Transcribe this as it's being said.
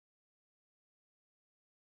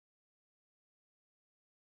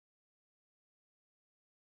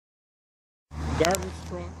garbage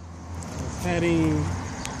truck is heading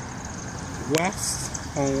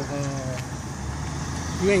west on,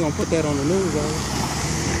 you ain't gonna put that on the news, are you?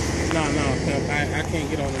 No, I can't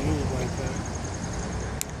get on the news like that.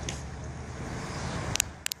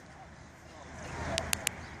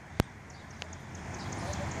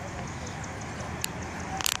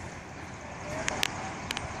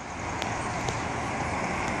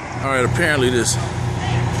 Alright, apparently this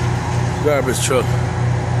garbage truck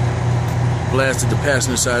blasted the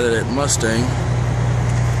passenger side of that Mustang,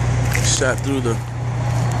 shot through the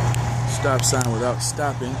stop sign without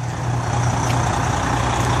stopping.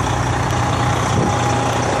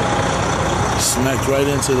 Smacked right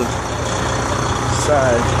into the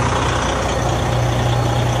side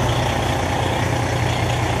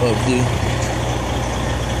of the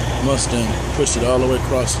Mustang, pushed it all the way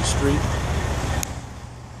across the street,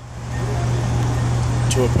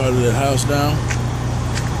 tore part of the house down,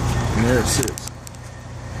 and there it sits.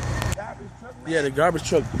 Yeah, the garbage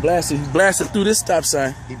truck blasted. He blasted through this stop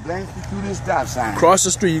sign. He blasted through this stop sign. Across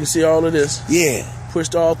the street, you can see all of this. Yeah.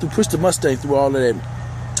 Pushed the Mustang through all of that.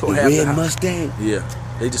 Tore half the house. Mustang? Yeah.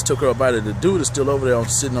 They just took her up out of the dude is still over there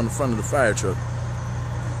sitting on the front of the fire truck.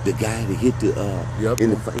 The guy that hit the yep. He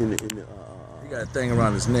got a thing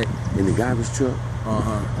around his neck. In the garbage truck?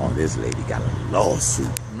 Uh-huh. Oh, this lady got a lawsuit.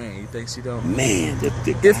 Man, you think she don't? Man,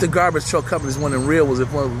 if the garbage truck company's one of them real ones,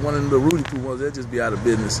 if one of the Rudy Poo ones, they'll just be out of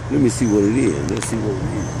business. Let me see what it is. Let's see what it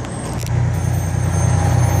is.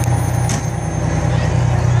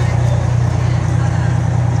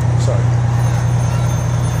 Sorry.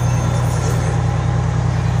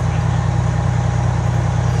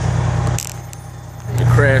 The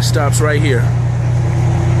crash stops right here.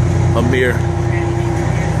 A mere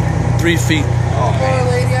 3 feet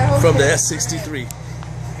from the S63.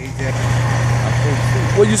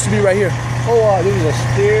 What used to be right here? Oh, there was a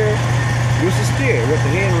steer. There was a steer with the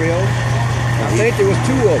handrails. I think there was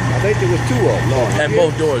two of them. Lord. At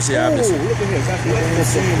both doors, yeah, obviously. Oh, look at here. That's what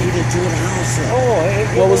He done tore the house up.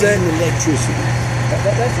 Oh, what was that? Electricity.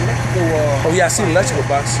 That's electrical. Oh, yeah, I see the electrical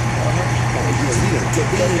box. He done took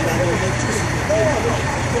that electricity.